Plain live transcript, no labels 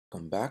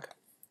Welcome back.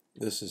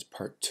 This is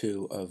part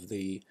 2 of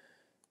the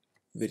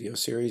video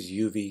series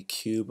UV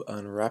Cube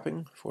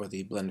Unwrapping for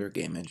the Blender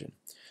game engine.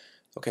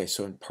 Okay,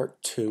 so in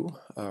part 2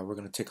 we're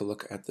going to take a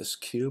look at this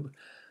cube.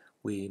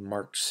 We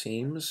marked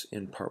seams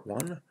in part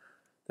 1,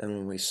 then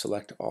when we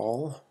select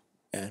all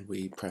and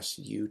we press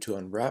U to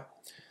unwrap,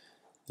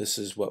 this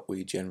is what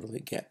we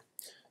generally get.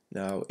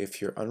 Now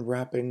if your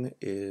unwrapping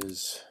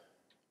is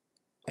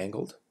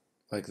angled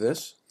like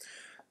this,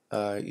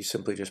 you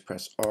simply just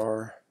press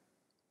R.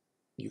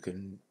 You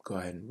can go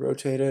ahead and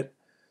rotate it,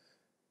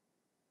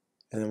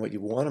 and then what you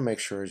want to make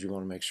sure is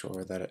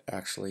that it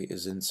actually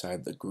is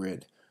inside the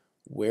grid.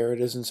 Where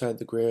it is inside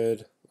the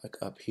grid, like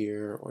up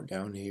here or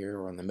down here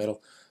or in the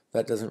middle,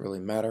 that doesn't really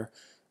matter.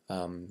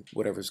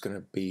 Whatever's going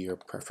to be your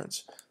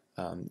preference.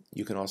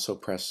 You can also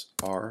press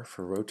R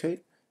for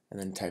rotate and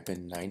then type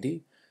in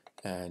 90,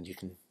 and you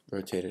can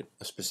rotate it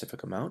a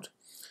specific amount.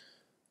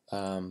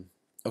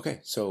 Okay,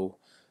 so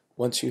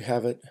once you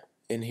have it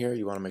in here,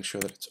 you want to make sure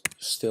that it's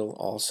still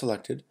all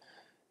selected,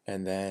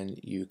 and then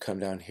you come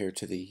down here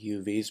to the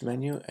UVs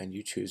menu and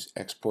you choose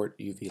Export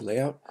UV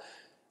Layout,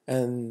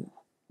 and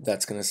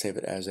that's going to save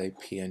it as a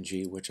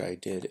PNG, which I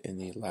did in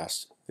the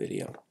last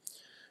video.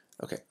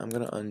 Okay, I'm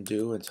going to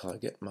undo until I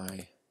get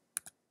my,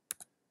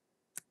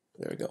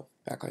 there we go,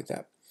 back like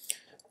that.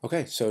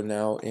 Okay, so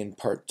now in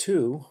part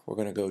 2 we're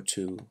going to go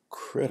to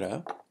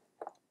Krita,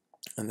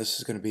 and this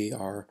is going to be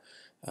our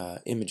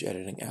image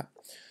editing app.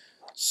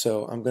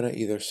 So I'm going to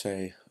either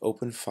say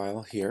open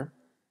file here.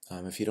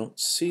 If you don't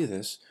see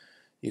this,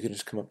 you can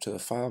just come up to the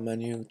file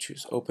menu,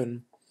 choose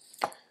open,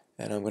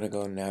 and I'm going to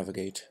go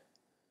navigate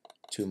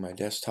to my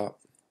desktop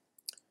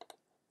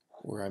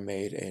where I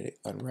made an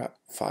unwrap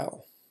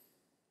file,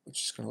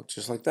 which is going to look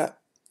just like that.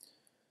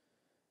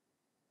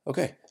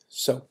 Okay,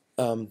 so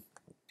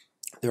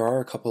there are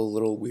a couple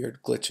little weird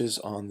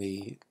glitches on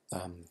the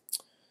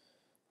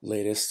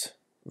latest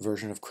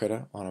version of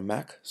Krita on a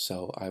Mac,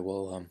 so I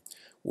will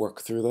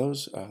work through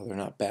those. They're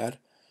not bad,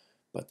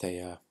 but they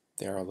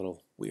are a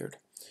little weird.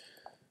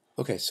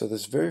 Okay, so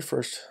this very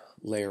first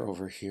layer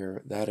over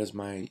here, that is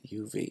my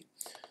UV.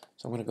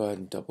 So I'm going to go ahead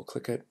and double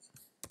click it.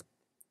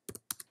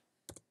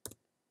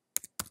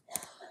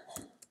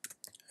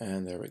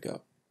 And there we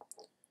go.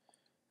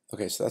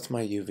 Okay, so that's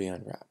my UV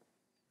unwrap.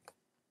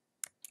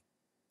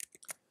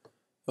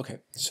 Okay,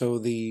 so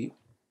the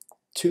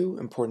two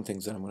important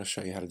things that I'm going to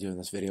show you how to do in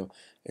this video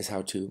is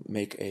how to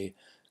make a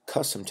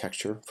custom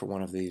texture for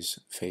one of these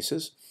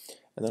faces,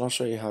 and then I'll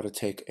show you how to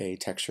take a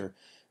texture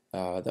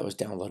that was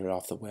downloaded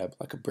off the web,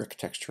 like a brick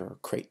texture or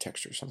crate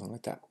texture, something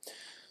like that.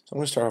 So I'm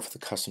going to start off with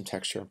a custom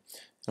texture.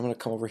 I'm going to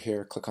come over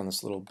here, click on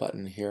this little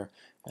button here,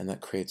 and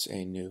that creates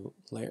a new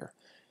layer.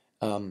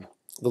 The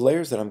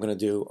layers that I'm going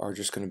to do are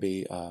just going to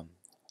be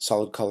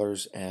solid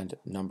colors and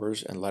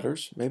numbers and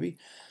letters, maybe,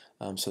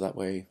 so that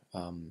way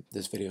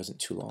this video isn't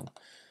too long.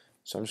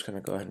 So I'm just going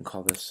to go ahead and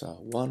call this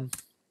 1.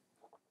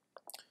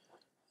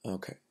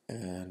 Okay,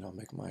 and I'll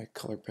make my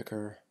color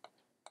picker.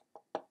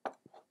 Go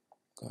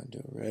ahead and do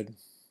a red.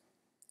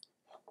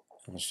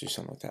 And let's do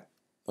something like that.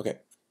 Okay.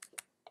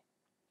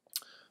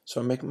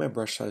 So I'm making my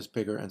brush size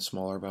bigger and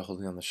smaller by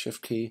holding on the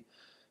Shift key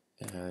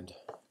and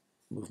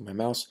move my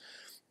mouse.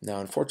 Now,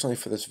 unfortunately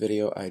for this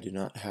video, I do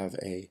not have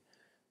a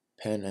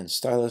pen and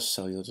stylus,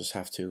 so you'll just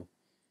have to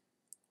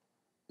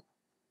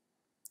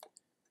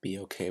be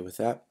okay with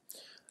that.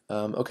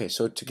 Okay,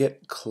 so to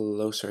get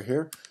closer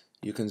here,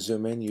 you can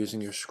zoom in using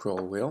your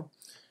scroll wheel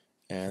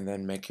and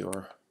then make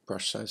your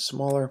brush size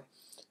smaller,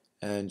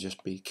 and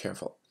just be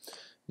careful.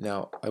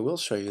 Now I will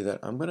show you that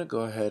I'm going to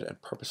go ahead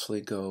and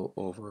purposefully go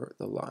over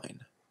the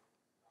line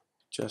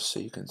just so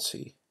you can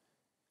see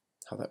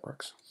how that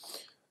works.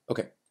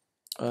 Okay,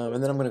 and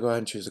then I'm going to go ahead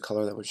and choose the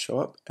color that would show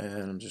up,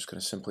 and I'm just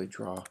going to simply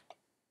draw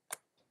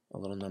a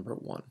little number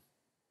 1.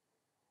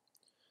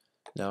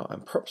 Now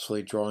I'm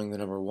purposefully drawing the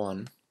number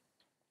 1.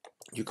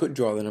 You could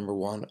draw the number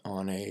 1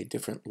 on a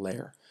different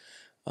layer,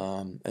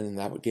 and then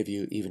that would give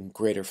you even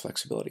greater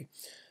flexibility.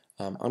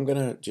 I'm going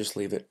to just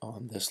leave it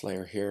on this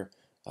layer here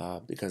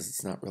because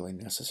it's not really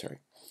necessary.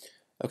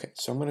 Okay,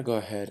 so I'm going to go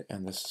ahead,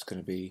 and this is going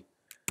to be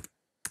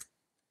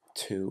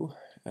 2,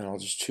 and I'll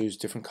just choose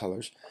different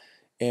colors.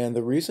 And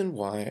the reason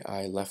why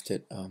I left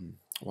it,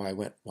 why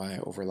I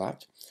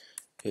overlapped,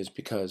 is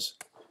because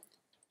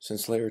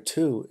since layer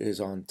 2 is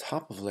on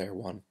top of layer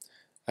 1,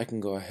 I can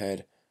go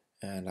ahead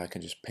and I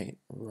can just paint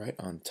right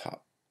on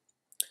top.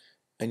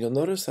 And you'll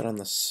notice that on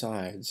the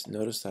sides,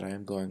 notice that I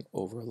am going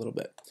over a little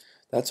bit.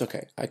 That's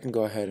okay. I can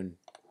go ahead and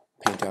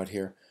paint out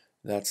here.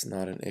 That's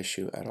not an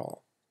issue at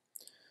all.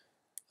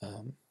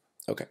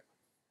 Okay.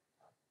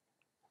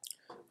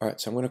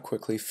 Alright, so I'm going to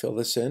quickly fill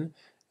this in,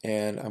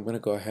 and I'm going to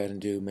go ahead and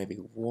do maybe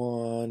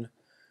 1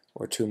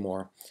 or 2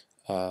 more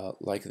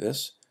like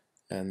this,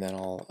 and then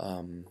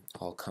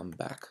I'll come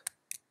back.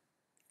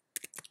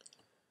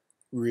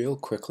 Real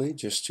quickly,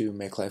 just to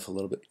make life a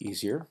little bit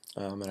easier,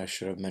 and I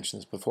should have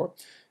mentioned this before,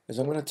 is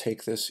I'm going to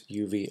take this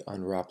UV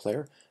unwrap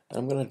layer and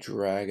I'm going to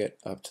drag it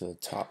up to the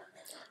top.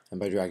 And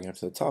by dragging it up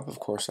to the top, of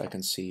course, I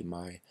can see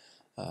my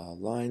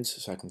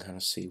lines, so I can kind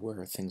of see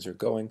where things are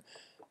going.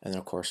 and then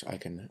of course I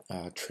can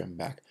trim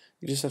back.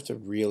 You just have to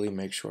really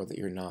make sure that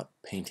you're not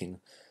painting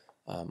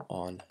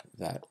on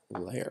that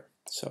layer.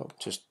 So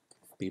just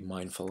be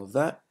mindful of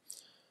that,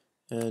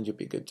 and you'll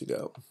be good to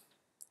go.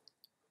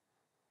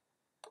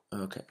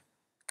 Okay.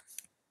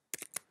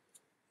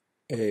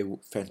 A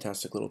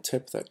fantastic little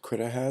tip that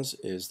Krita has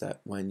is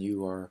that when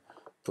you are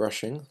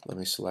brushing, let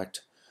me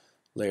select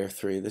layer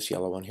 3, this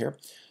yellow one here.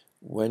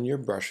 When you're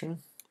brushing,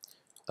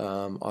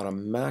 on a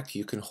Mac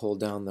you can hold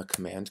down the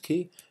Command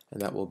key,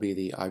 and that will be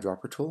the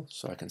eyedropper tool.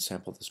 So I can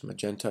sample this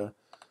magenta.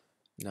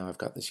 Now I've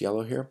got this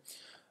yellow here.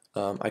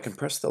 I can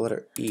press the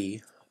letter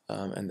E,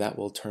 and that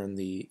will turn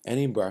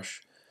any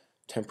brush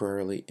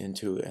temporarily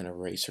into an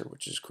eraser,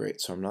 which is great.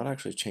 So I'm not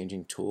actually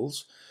changing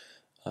tools.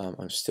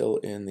 I'm still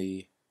in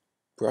the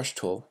brush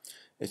tool.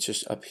 It's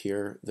just up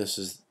here, this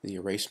is the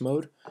erase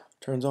mode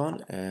turns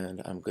on,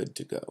 and I'm good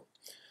to go.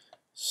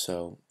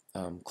 So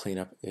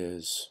cleanup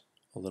is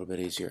a little bit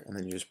easier, and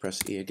then you just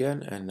press E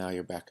again, and now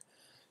you're back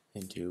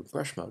into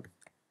brush mode.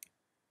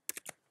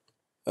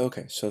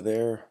 Okay, so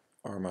there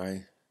are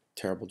my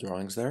terrible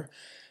drawings there.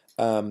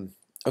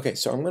 Okay,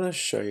 so I'm going to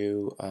show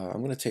you,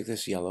 I'm going to take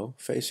this yellow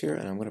face here,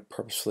 and I'm going to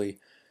purposefully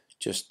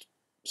just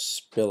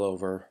spill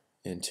over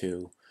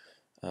into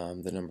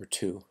the number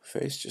 2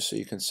 face, just so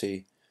you can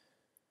see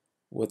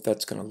what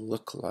that's going to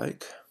look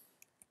like.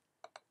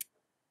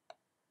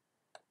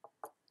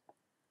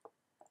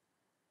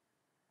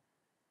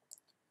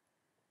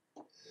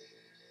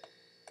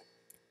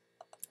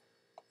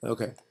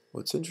 Okay,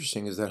 what's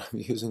interesting is that I'm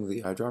using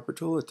the eyedropper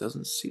tool. It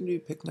doesn't seem to be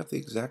picking up the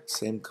exact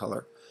same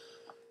color.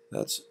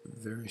 That's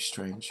very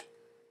strange.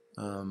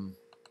 I'm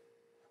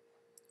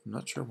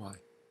not sure why.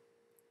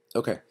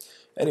 Okay,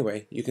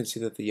 anyway, you can see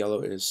that the yellow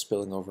is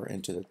spilling over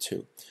into the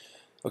 2.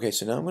 Okay,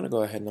 so now I'm going to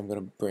go ahead and I'm going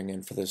to bring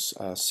in, for this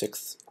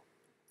 6th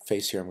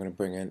face here, I'm going to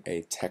bring in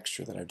a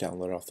texture that I've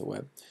downloaded off the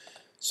web.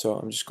 So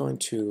I'm just going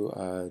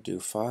to do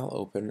File,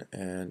 Open,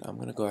 and I'm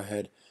going to go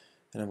ahead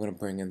and I'm going to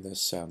bring in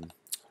this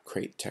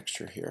crate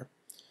texture here.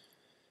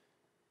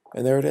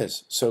 And there it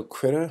is. So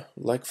Krita,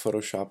 like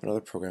Photoshop and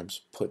other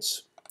programs,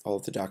 puts all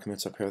of the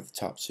documents up here at the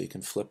top, so you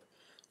can flip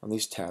on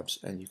these tabs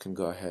and you can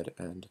go ahead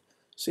and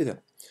see them.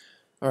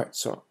 Alright,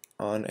 so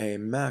on a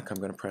Mac I'm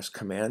going to press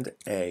Command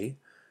A,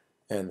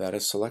 and that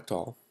is select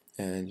all,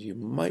 and you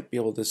might be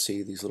able to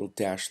see these little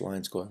dashed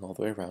lines going all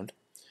the way around.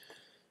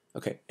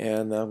 Okay,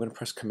 and now I'm going to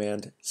press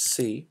Command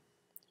C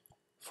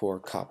for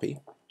copy.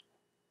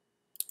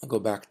 I'll go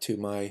back to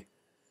my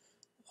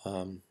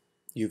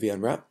UV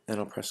unwrap, and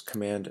I'll press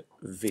Command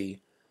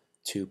V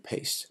to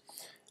paste.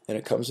 And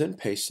it comes in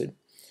pasted.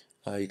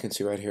 You can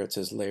see right here it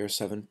says layer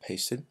 7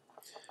 pasted,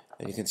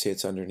 and you can see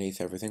it's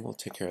underneath everything. We'll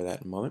take care of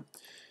that in a moment.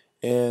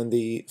 And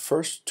the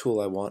first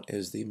tool I want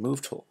is the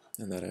move tool,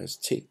 and that is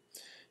T.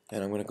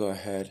 And I'm going to go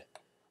ahead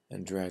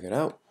and drag it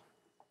out,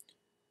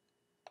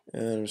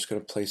 and I'm just going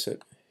to place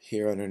it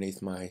here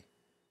underneath my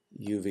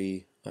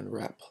UV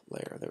unwrap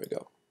layer. There we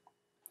go.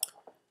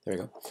 There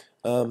we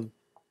go.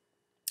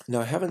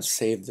 Now I haven't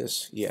saved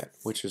this yet,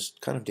 which is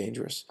kind of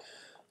dangerous.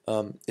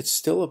 It's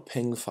still a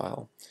PNG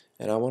file,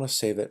 and I want to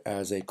save it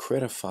as a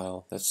Krita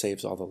file that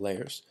saves all the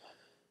layers.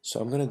 So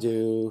I'm going to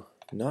do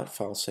not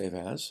file save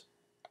as,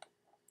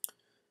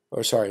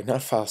 or sorry,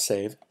 not file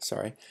save,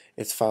 sorry,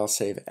 it's file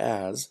save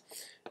as,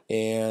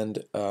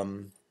 and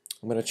I'm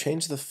going to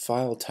change the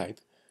file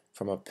type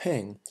from a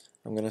PNG.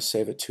 I'm going to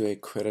save it to a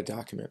Krita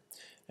document,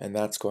 and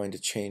that's going to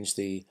change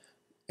the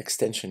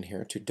extension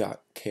here to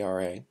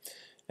 .kra,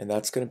 and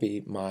that's going to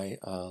be my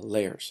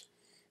layers.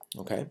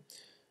 Okay,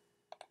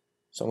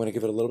 so I'm going to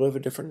give it a little bit of a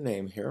different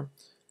name here.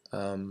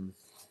 I'm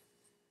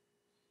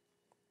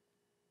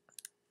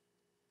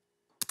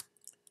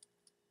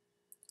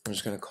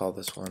just going to call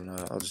this one,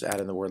 I'll just add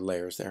in the word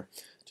layers there,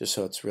 just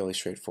so it's really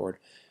straightforward.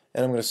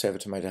 And I'm going to save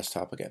it to my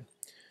desktop again.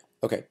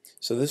 Okay,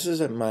 so this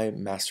is my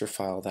master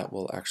file that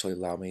will actually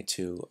allow me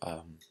to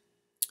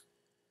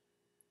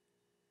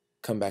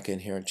come back in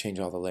here and change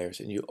all the layers.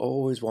 And you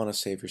always want to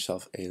save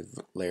yourself a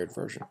layered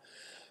version.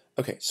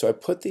 Okay, so I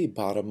put the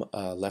bottom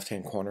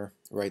left-hand corner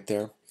right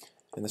there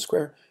in the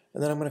square,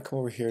 and then I'm going to come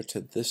over here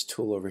to this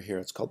tool over here.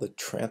 It's called the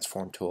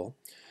Transform tool.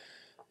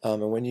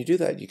 And when you do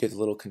that, you get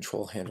little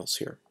control handles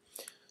here.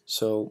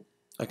 So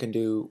I'm going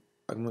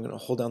to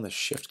hold down the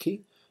Shift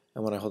key,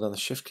 and when I hold down the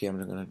Shift key,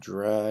 I'm going to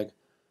drag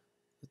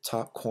the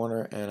top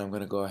corner, and I'm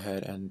going to go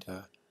ahead and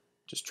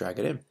just drag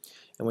it in.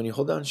 And when you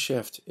hold down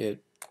Shift,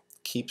 it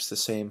keeps the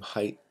same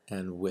height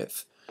and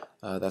width.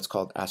 That's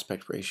called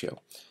aspect ratio,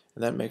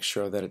 and that makes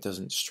sure that it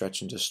doesn't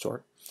stretch and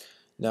distort.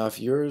 Now if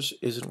yours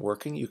isn't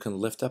working, you can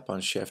lift up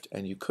on Shift,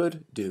 and you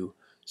could do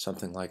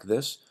something like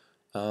this.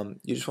 You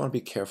just want to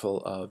be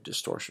careful of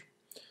distortion.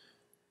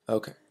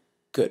 Okay,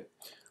 good.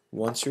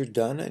 Once you're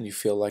done and you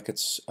feel like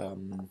it's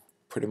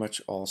pretty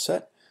much all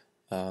set,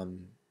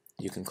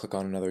 you can click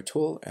on another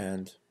tool,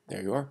 and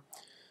there you are.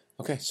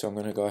 Okay, so I'm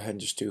going to go ahead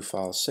and just do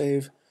File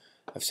Save.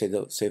 I've saved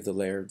the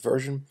layered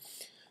version.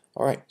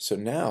 Alright, so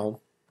now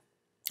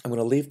I'm going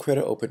to leave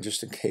Krita open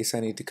just in case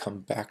I need to come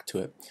back to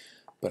it,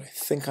 but I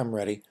think I'm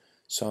ready.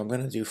 So I'm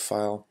going to do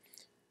File,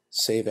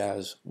 save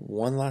as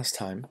one last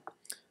time.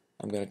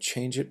 I'm going to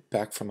change it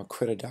back from a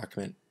Krita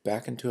document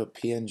back into a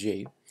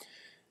PNG,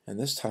 and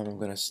this time I'm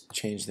going to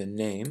change the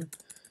name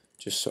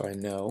just so I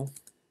know,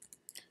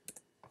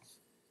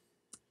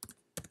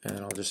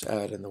 and I'll just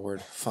add in the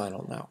word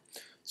final now.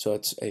 So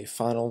it's a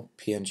final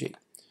PNG.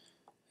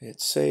 Hit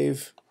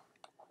save.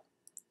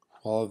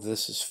 All of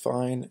this is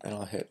fine, and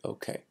I'll hit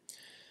OK.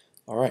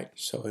 Alright,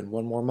 so in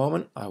one more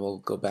moment I will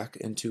go back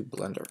into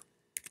Blender.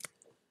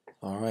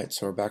 Alright,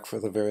 so we're back for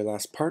the very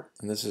last part,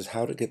 and this is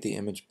how to get the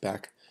image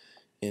back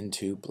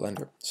into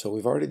Blender. So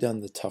we've already done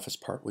the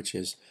toughest part, which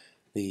is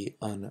the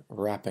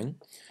unwrapping.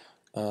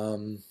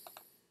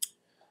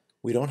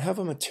 We don't have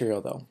a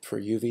material though. For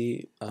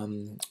UV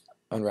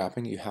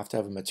unwrapping, you have to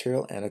have a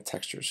material and a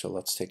texture, so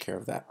let's take care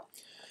of that.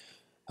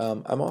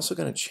 I'm also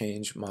going to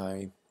change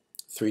my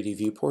 3D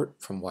viewport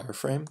from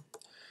wireframe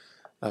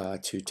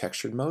to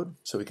textured mode,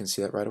 so we can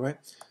see that right away.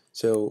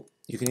 So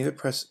you can either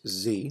press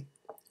Z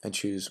and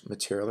choose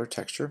material or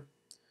texture,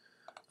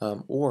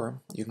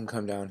 or you can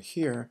come down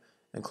here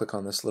and click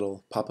on this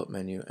little pop-up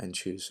menu and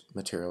choose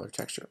material or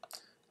texture.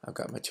 I've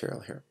got material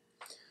here.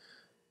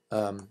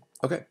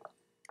 Okay,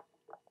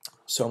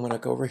 so I'm going to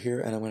go over here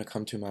and I'm going to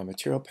come to my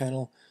material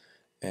panel,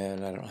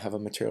 and I don't have a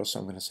material, so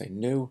I'm going to say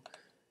new,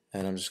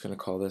 and I'm just going to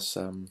call this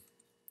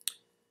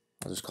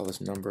I'll just call this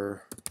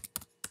number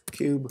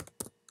cube.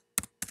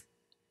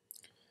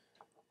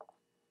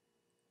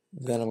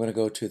 Then I'm going to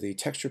go to the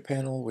texture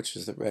panel, which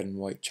is the red and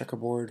white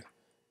checkerboard,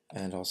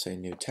 and I'll say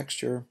new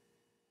texture.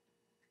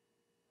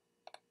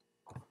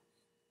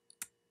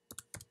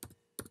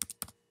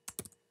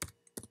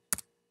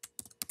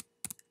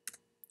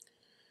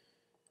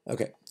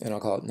 Okay, and I'll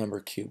call it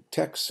number cube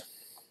text,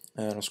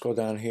 and I'll scroll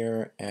down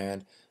here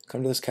and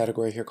come to this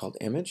category here called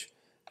image,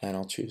 and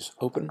I'll choose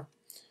open.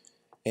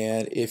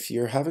 And if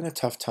you're having a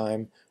tough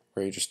time,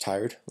 or you're just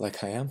tired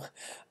like I am,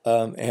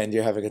 and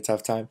you're having a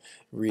tough time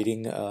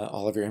reading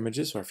all of your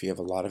images, or if you have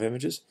a lot of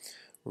images,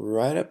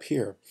 right up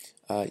here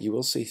you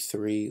will see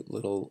 3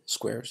 little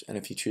squares, and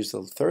if you choose the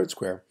 3rd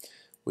square,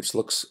 which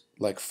looks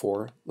like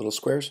 4 little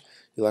squares,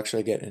 you'll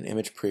actually get an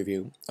image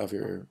preview of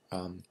your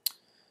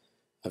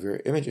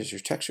images, your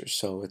textures.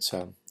 So it's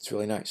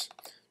really nice.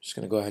 Just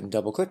going to go ahead and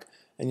double click,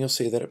 and you'll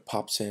see that it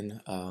pops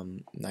in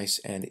nice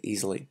and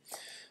easily.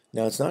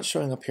 Now it's not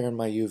showing up here in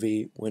my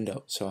UV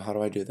window, so how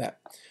do I do that?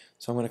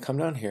 So I'm going to come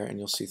down here and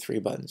you'll see 3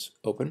 buttons,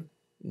 open,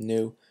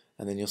 new,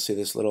 and then you'll see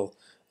this little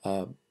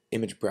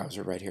image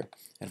browser right here.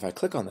 And if I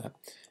click on that,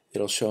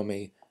 it'll show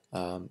me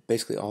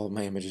basically all of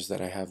my images that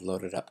I have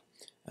loaded up.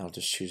 And I'll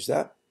just choose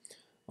that,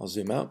 I'll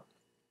zoom out,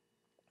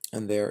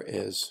 and there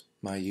is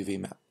my UV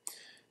map.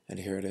 And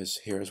here it is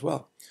here as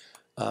well.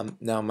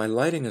 Now my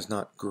lighting is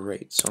not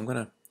great, so I'm going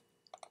to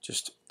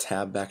just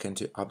tab back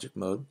into object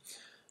mode.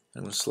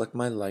 I'm going to select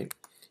my light.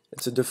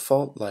 It's a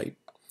default light,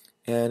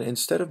 and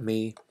instead of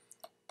me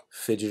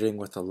fidgeting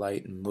with the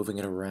light and moving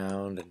it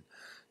around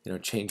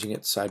and changing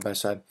it side by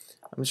side,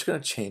 I'm just going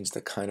to change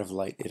the kind of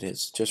light it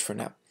is just for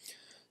now.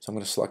 So I'm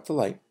going to select the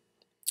light.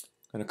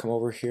 I'm going to come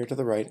over here to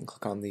the right and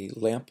click on the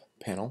lamp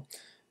panel,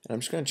 and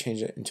I'm just going to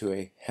change it into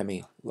a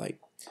hemi light,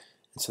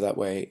 and so that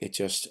way it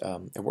just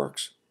it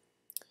works.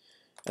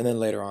 And then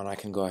later on I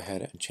can go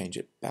ahead and change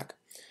it back.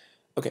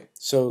 Okay,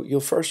 so you'll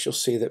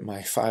see that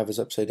my 5 is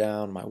upside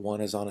down, my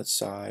 1 is on its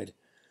side.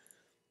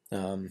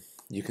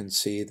 You can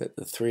see that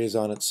the 3 is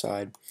on its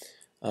side.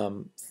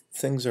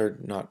 Things are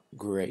not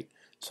great,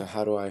 so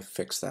how do I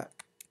fix that?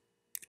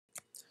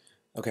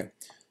 Okay,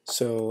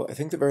 so I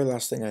think the very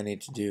last thing I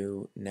need to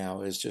do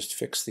now is just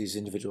fix these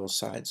individual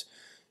sides.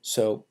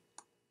 So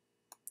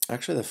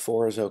actually the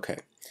 4 is okay.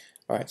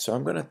 Alright, so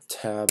I'm going to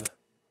tab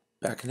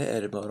back into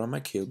edit mode on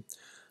my cube.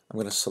 I'm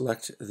going to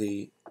select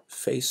the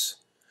face.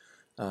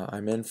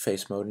 I'm in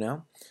face mode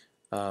now.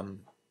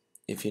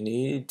 If you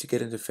need to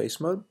get into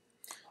face mode,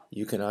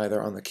 you can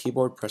either on the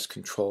keyboard press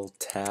Control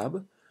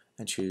Tab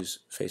and choose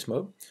face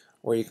mode,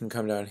 or you can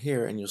come down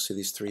here and you'll see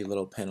these 3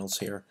 little panels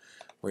here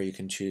where you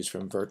can choose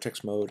from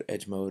vertex mode,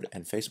 edge mode,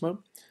 and face mode.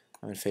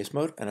 I'm in face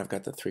mode and I've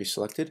got the 3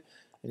 selected,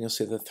 and you'll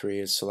see the 3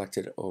 is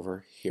selected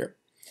over here.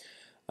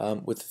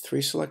 With the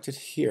 3 selected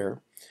here,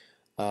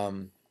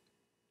 and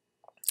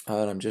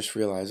I'm just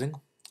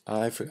realizing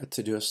I forgot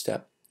to do a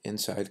step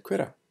inside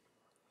Krita.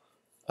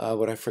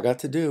 What I forgot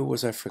to do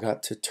was I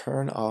forgot to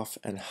turn off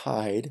and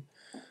hide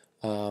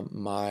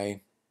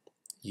my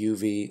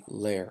UV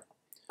layer.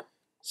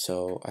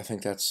 So I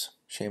think that's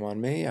shame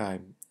on me.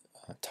 I'm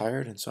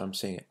tired, and so I'm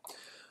seeing it.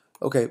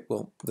 Okay,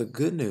 well the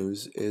good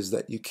news is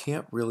that you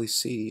can't really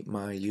see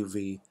my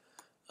UV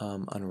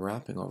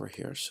unwrapping over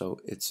here, so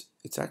it's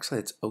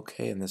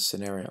okay in this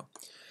scenario.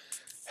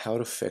 How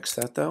to fix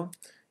that though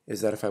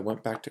is that if I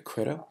went back to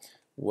Krita,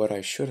 what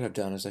I should have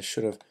done is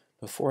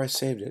before I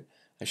saved it,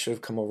 I should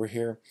have come over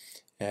here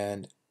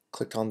and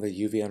clicked on the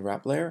UV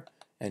unwrap layer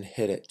and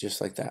hit it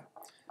just like that.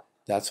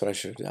 That's what I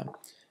should have done.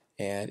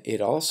 And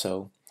it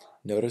also,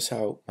 notice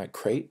how my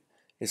crate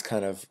is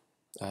kind of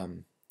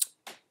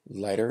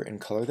lighter in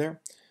color there.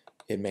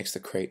 It makes the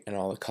crate and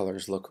all the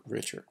colors look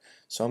richer.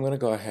 So I'm going to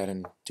go ahead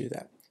and do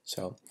that.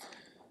 So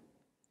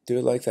do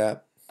it like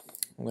that.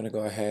 I'm going to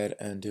go ahead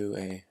and do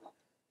a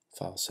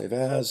file save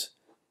as.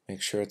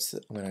 Make sure it's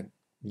I'm going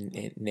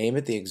to name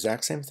it the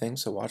exact same thing.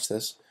 So watch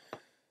this.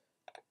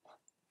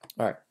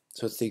 All right,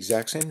 so it's the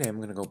exact same name. I'm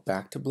going to go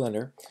back to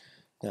Blender.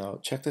 Now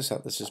check this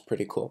out. This is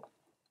pretty cool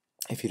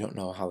if you don't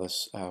know how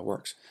this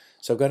works.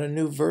 So I've got a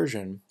new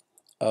version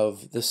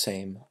of the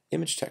same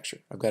image texture.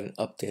 I've got an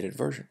updated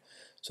version.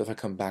 So if I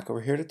come back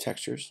over here to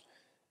textures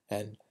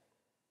and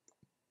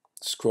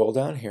scroll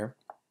down here,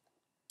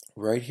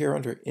 right here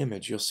under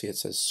image, you'll see it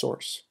says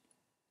source.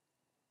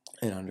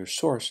 And under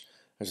source,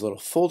 there's a little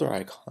folder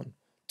icon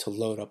to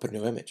load up a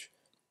new image.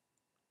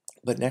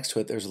 But next to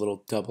it, there's a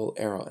little double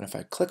arrow. And if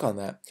I click on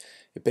that,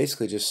 it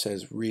basically just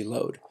says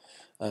reload,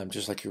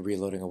 just like you're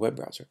reloading a web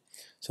browser.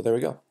 So there we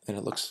go. And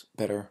it looks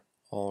better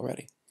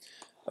already.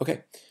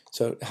 Okay,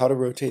 so how to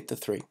rotate the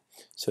 3.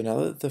 So now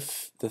that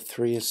the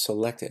 3 is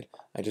selected,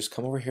 I just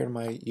come over here to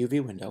my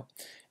UV window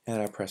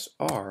and I press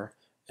R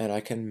and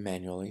I can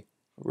manually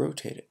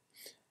rotate it.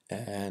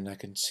 And I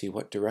can see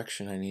what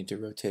direction I need to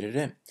rotate it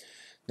in.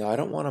 Now I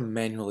don't want to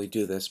manually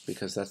do this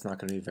because that's not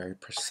going to be very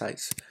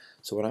precise.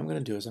 So what I'm going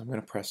to do is I'm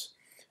going to press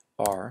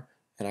R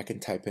and I can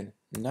type in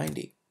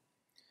 90.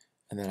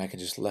 And then I can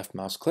just left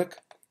mouse click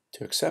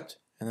to accept,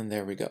 and then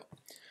there we go.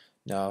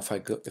 Now if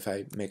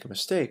I make a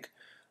mistake,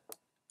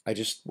 I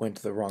just went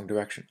to the wrong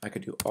direction. I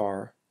could do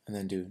R and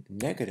then do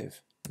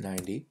negative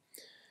 90,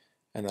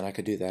 and then I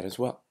could do that as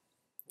well.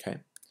 Okay,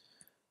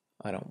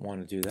 I don't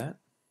want to do that.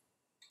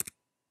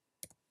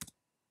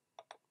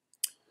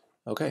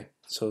 Okay,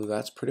 so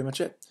that's pretty much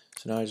it.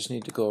 So now I just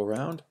need to go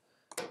around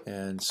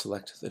and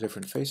select the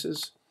different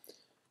faces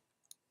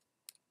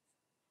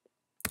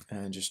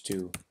and just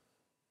do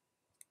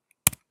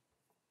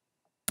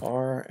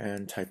R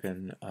and type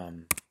in,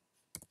 I'm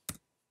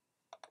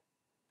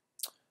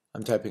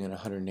typing in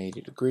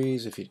 180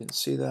 degrees if you didn't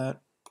see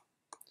that.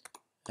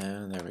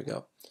 And there we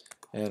go.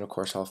 And of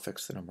course I'll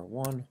fix the number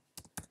 1.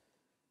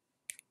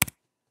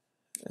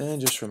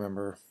 And just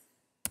remember,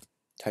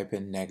 type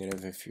in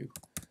negative if you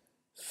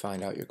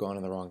find out you're going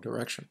in the wrong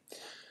direction.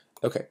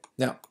 Okay,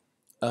 now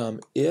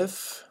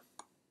if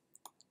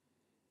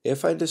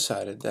I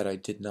decided that I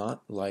did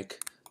not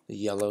like the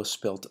yellow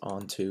spilt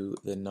onto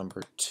the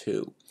number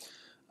 2,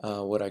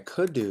 what I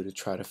could do to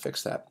try to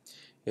fix that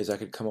is I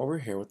could come over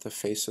here with the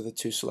face of the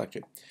 2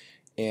 selected,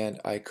 and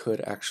I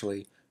could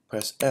actually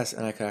press S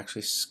and I could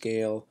actually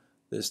scale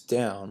this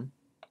down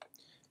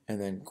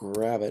and then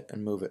grab it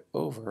and move it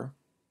over,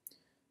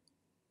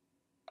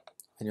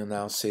 and you'll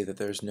now see that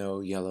there's no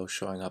yellow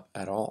showing up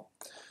at all.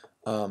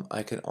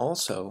 I could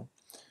also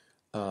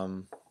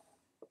come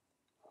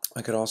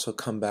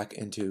back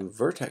into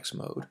vertex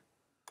mode.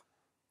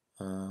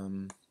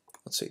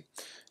 Let's see.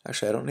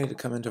 Actually, I don't need to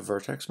come into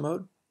vertex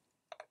mode.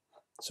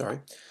 Sorry.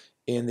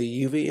 In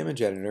the UV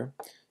image editor,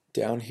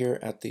 down here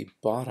at the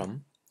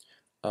bottom,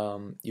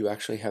 you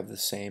actually have the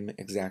same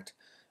exact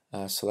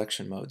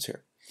selection modes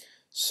here.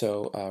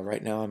 So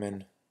right now I'm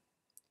in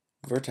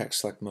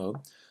vertex select mode,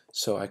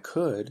 so I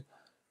could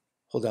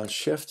hold down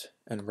shift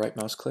and right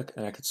mouse click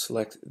and I could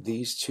select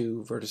these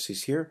 2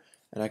 vertices here,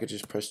 and I could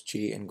just press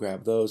G and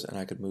grab those, and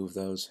I could move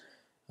those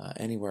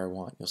anywhere I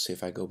want. You'll see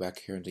if I go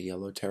back here into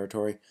yellow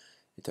territory,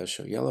 it does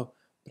show yellow,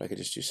 but I could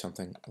just do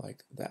something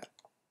like that.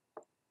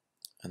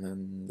 And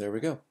then there we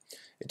go.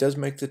 It does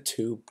make the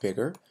 2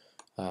 bigger,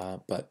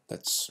 but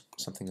that's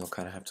something you'll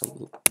kind of have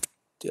to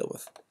deal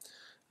with.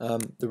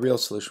 The real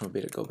solution would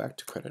be to go back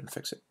to Krita and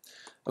fix it.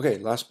 Okay,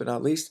 last but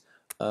not least,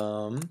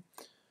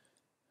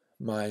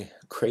 my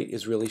crate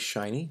is really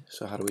shiny,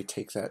 so how do we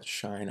take that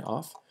shine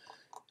off?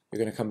 You're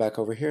going to come back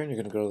over here and you're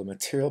going to go to the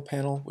material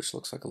panel, which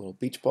looks like a little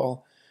beach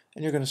ball,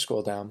 and you're going to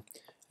scroll down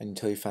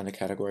until you find a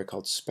category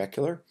called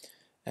specular,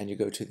 and you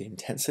go to the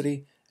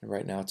intensity, and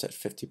right now it's at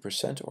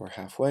 50% or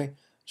halfway. I'm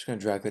just going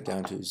to drag that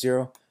down to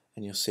 0,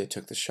 and you'll see it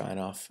took the shine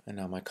off, and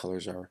now my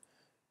colors are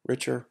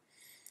richer,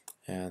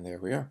 and there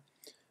we are.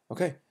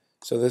 Okay,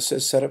 so this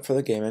is set up for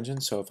the game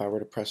engine, so if I were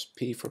to press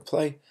P for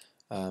play,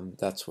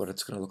 that's what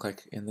it's going to look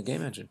like in the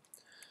game engine.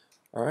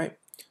 Alright,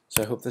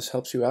 so I hope this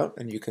helps you out,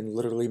 and you can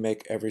literally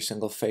make every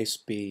single face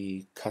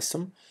be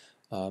custom,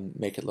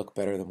 make it look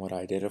better than what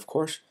I did, of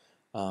course,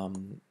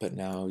 but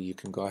now you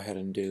can go ahead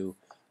and do,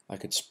 I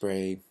could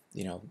spray,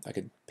 I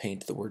could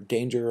paint the word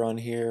danger on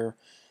here,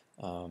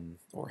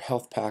 or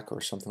health pack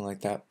or something like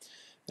that,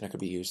 and it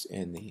could be used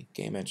in the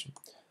game engine.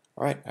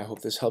 Alright, I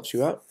hope this helps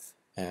you out,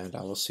 and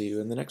I will see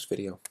you in the next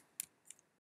video.